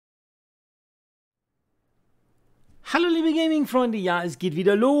Hallo liebe Gaming-Freunde, ja, es geht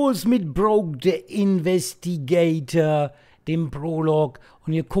wieder los mit Brok, der Investigator, dem Prologue.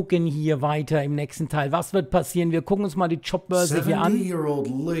 Und wir gucken hier weiter im nächsten Teil. Was wird passieren? Wir gucken uns mal die Jobbörse hier an. 70-year-old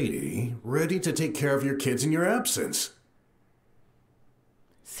lady ready to take care of your kids in your absence.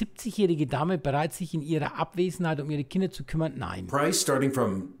 70-jährige Dame bereit, sich in ihrer Abwesenheit um ihre Kinder zu kümmern? Nein. Price starting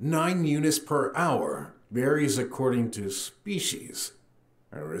from 9 units per hour. Varies according to species.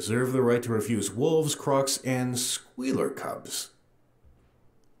 I reserve the right to refuse wolves, crocs, and squealer cubs.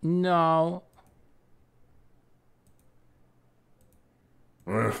 No.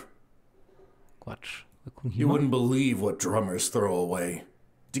 Quatsch. Wir gucken hier You mal. wouldn't believe what drummers throw away.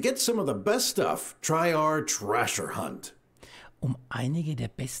 To get some of the best stuff, try our Trasher Hunt. Um einige der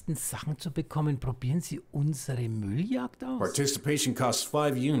besten Sachen zu bekommen, probieren Sie unsere Mülljagd aus. Participation costs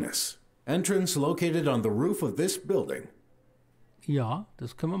 5 units. Entrance located on the roof of this building. Ja,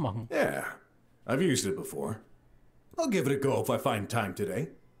 das können wir machen. Yeah, I've used it before. I'll give it a go if I find time today.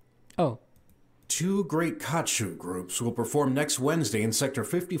 Oh. 2 great Kachu groups will perform next Wednesday in Sector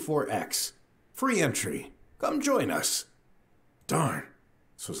 54X. Free entry. Come join us. Darn,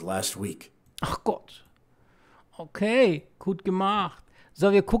 this was last week. Ach Gott. Okay, gut gemacht.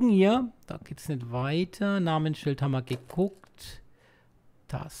 So, wir gucken hier. Da geht's nicht weiter. Namensschild haben wir geguckt.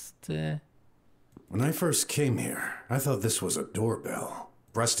 Taste. When I first came here, I thought this was a doorbell.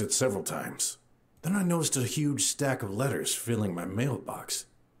 Pressed it several times. Then I noticed a huge stack of letters filling my mailbox.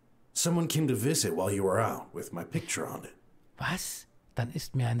 Someone came to visit while you were out with my picture on it. Was? Dann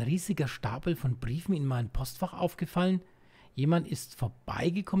ist mir ein riesiger Stapel von Briefen in mein Postfach aufgefallen. Jemand ist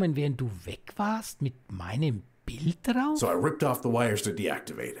vorbeigekommen, während du weg warst, mit meinem Bild drauf? So I ripped off the wires to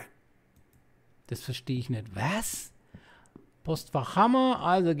deactivate it. Das verstehe ich nicht. Was? Postfach Hammer.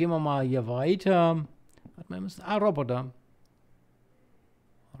 Also gehen wir mal hier weiter. Warte mal, wir müssen... Ah, Roboter.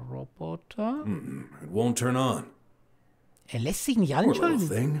 Roboter? It won't turn on. Er lässt sich nicht Poor little anschalten.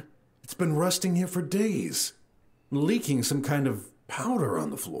 thing. It's been rusting here for days. Leaking some kind of powder on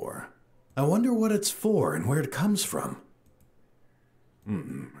the floor. I wonder what it's for and where it comes from.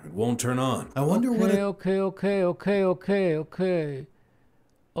 It won't turn on. I wonder what it...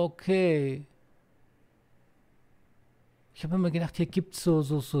 Okay. Ich habe immer gedacht, hier gibt es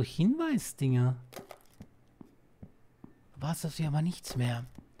so Hinweisdinger. War es das hier aber nichts mehr.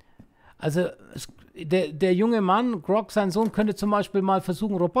 Also, der junge Mann, Brok, sein Sohn, könnte zum Beispiel mal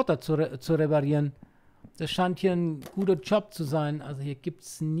versuchen, Roboter zu reparieren. Das scheint hier ein guter Job zu sein. Also hier gibt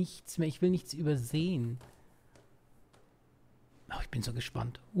es nichts mehr. Ich will nichts übersehen. Oh, ich bin so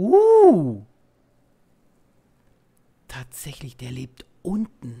gespannt. Tatsächlich, der lebt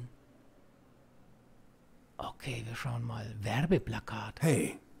unten. Okay, wir schauen mal. Werbeplakat.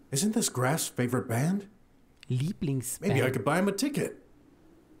 Hey, isn't this Graph's favorite band? Lieblingsband. Maybe I could buy him a ticket.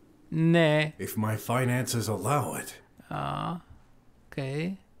 Nee. If my finances allow it. Ah,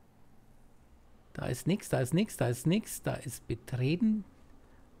 okay. Da ist nichts. Da ist betreten.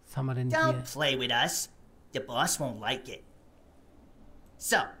 Was haben wir denn Don't hier? play with us. The boss won't like it.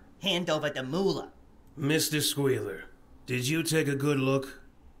 So, hand over the moolah. Mr. Squealer, did you take a good look?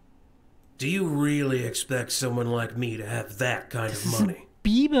 Do you really expect someone like me to have that kind of money?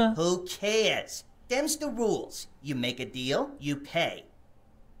 Bieber. Who cares? Them's the rules. You make a deal, you pay.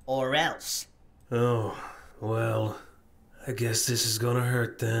 Or else. Oh, well, I guess this is gonna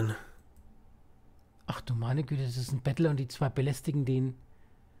hurt then. Ach du meine Güte, das ist ein Bettler und die zwei belästigen den.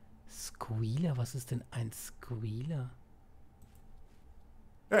 Squealer? Was ist denn ein Squealer?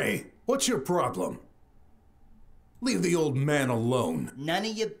 Hey, what's your problem? Leave the old man alone. None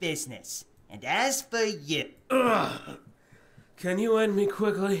of your business. And as for you... Ugh. Can you end me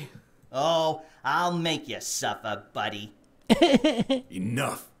quickly? Oh, I'll make you suffer, buddy.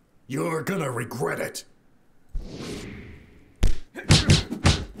 Enough. You're gonna regret it.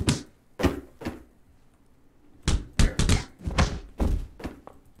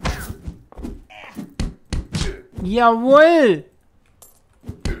 Jawohl!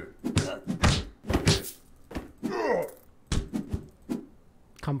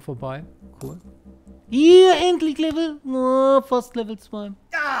 Kampf vorbei. Cool. Hier, endlich Level. Oh, fast Level 2.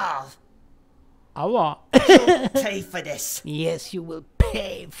 Oh, Aua. pay for this. Yes, you will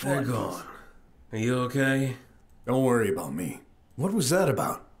pay for They're this. gone. Are you okay? Don't worry about me. What was that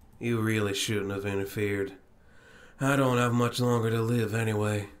about? You really shouldn't have interfered. I don't have much longer to live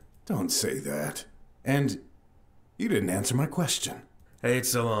anyway. Don't say that. And you didn't answer my question.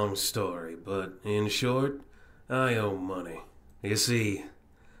 It's a long story, but in short, I owe money. You see,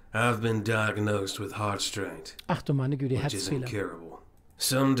 I've been diagnosed with heart strain, Ach du meine Güte, which is Herzfehler. incurable.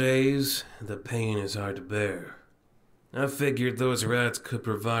 Some days, the pain is hard to bear. I figured those rats could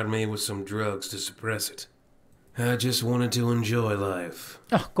provide me with some drugs to suppress it. I just wanted to enjoy life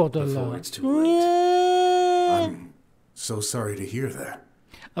Ach Gott, before Allah. it's too late. I'm so sorry to hear that.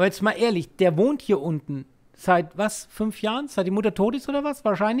 Aber jetzt mal ehrlich, der wohnt hier unten. Seit, was, 5 Jahren? Seit die Mutter tot ist oder was?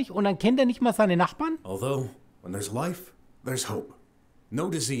 Wahrscheinlich. Und dann kennt er nicht mal seine Nachbarn? Although, when there's life, there's hope. No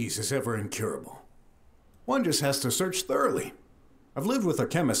disease is ever incurable. One just has to search thoroughly. I've lived with a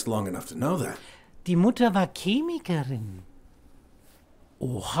chemist long enough to know that. Die Mutter war Chemikerin.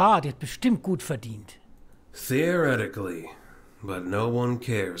 Oha, die hat bestimmt gut verdient. Theoretically, but no one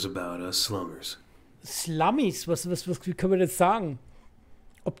cares about us slummers. Slummies, wie können wir das sagen?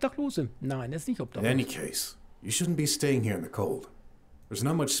 Obdachlose? Nein, das ist nicht In obdachlos. any case, you shouldn't be staying here in the cold. There's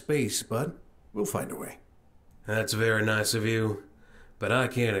not much space, but we'll find a way. That's very nice of you, but I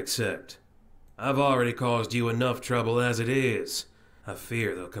can't accept. I've already caused you enough trouble as it is. I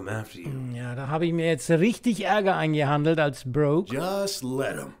fear they'll come after you. Ja, da habe ich mir jetzt richtig Ärger eingehandelt als Brok. Just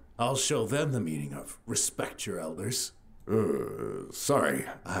let them. I'll show them the meaning of respect your elders. Sorry,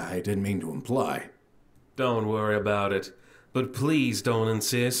 I didn't mean to imply. Don't worry about it, but please don't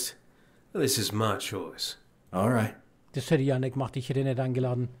insist. This is my choice. All right, Das hätte ich ja nicht gemacht, ich hätte ihn nicht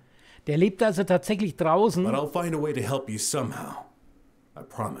eingeladen. Der lebt also tatsächlich draußen. but I'll find a way to help you somehow. I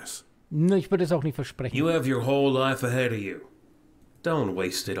promise. Ne, ich würde es auch nicht versprechen. You have your whole life ahead of you. Don't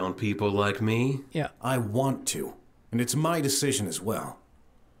waste it on people like me. Ja. I want to, and it's my decision as well.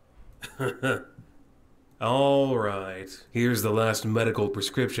 All right, here's the last medical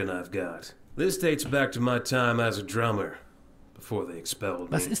prescription I've got. This dates back to my time as a drummer, before they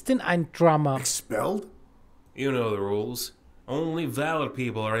expelled Was me. ist denn ein Drummer? Expelled? You know the rules. Only valid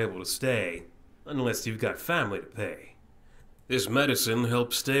people are able to stay, unless you've got family to pay. This medicine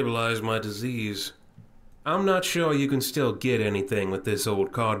helps stabilize my disease. I'm not sure you can still get anything with this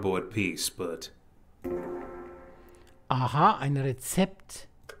old cardboard piece, but Aha, ein Rezept.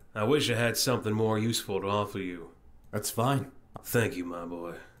 I wish I had something more useful to offer you. That's fine. Thank you, my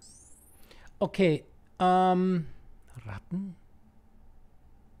boy. Okay, Ratten?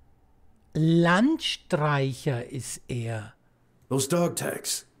 Landstreicher ist er. Those dog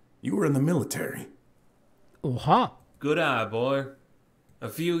tags. You were in the military. Oha. Good eye, boy. A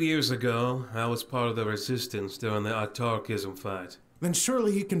few years ago, I was part of the resistance during the autarkism fight. Then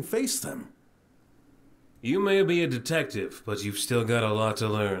surely you can face them. You may be a detective, but you've still got a lot to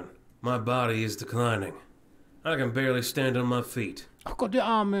learn. My body is declining. I can barely stand on my feet. Ach Gott, der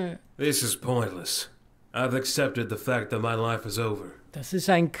Arme. This is pointless. I've accepted the fact that my life is over. Das ist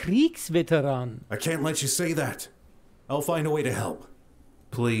ein Kriegsveteran. I can't let you say that. I'll find a way to help.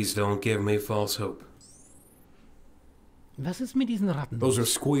 Please don't give me false hope. Was ist mit diesen Ratten? Those are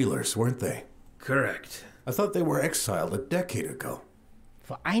squealers, weren't they? Correct. I thought they were exiled a decade ago.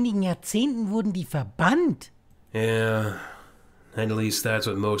 Vor einigen Jahrzehnten wurden die verbannt. Yeah, at least that's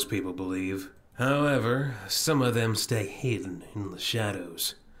what most people believe. However, some of them stay hidden in the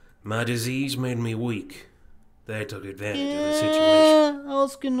shadows. My disease made me weak. They took advantage of the situation.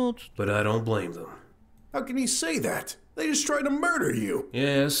 Ausgenutzt. But I don't blame them. How can you say that? They just tried to murder you.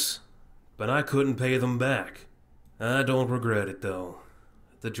 Yes, but I couldn't pay them back. I don't regret it, though.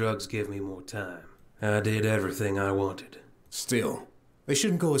 The drugs give me more time. I did everything I wanted. Still, they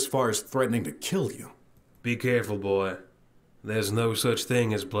shouldn't go as far as threatening to kill you. Be careful, boy. There's no such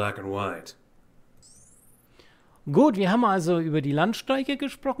thing as black and white. Gut, wir haben also über die Landstreicher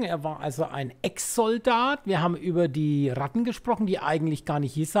gesprochen. Er war also ein Ex-Soldat. Wir haben über die Ratten gesprochen, die eigentlich gar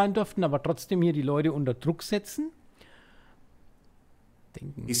nicht hier sein dürften, aber trotzdem hier die Leute unter Druck setzen.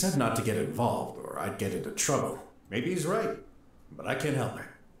 Denken. He said not to get involved or I'd get into trouble. Maybe he's right, but I can't help it.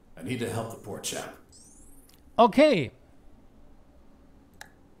 I need to help the poor chap. Okay.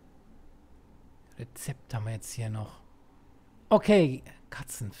 Rezept haben wir jetzt hier noch. Okay,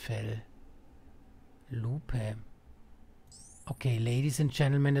 Katzenfell. Lupe. Okay, Ladies and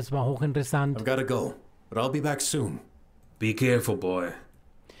Gentlemen, das war hochinteressant. I've got to go, but I'll be back soon. Be careful, boy.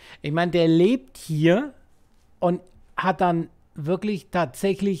 Ich meine, der lebt hier und hat dann wirklich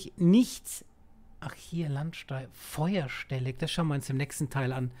tatsächlich nichts. Ach, hier, Landstreif, feuerstellig. Das schauen wir uns im nächsten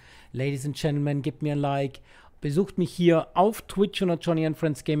Teil an. Ladies and Gentlemen, gebt mir ein Like. Besucht mich hier auf Twitch unter Johnny and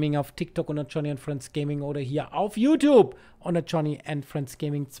Friends Gaming, auf TikTok unter Johnny and Friends Gaming oder hier auf YouTube unter Johnny and Friends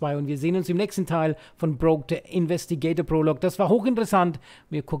Gaming 2. Und wir sehen uns im nächsten Teil von Brok, der Investigator Prologue. Das war hochinteressant.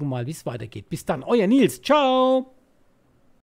 Wir gucken mal, wie es weitergeht. Bis dann, euer Nils. Ciao!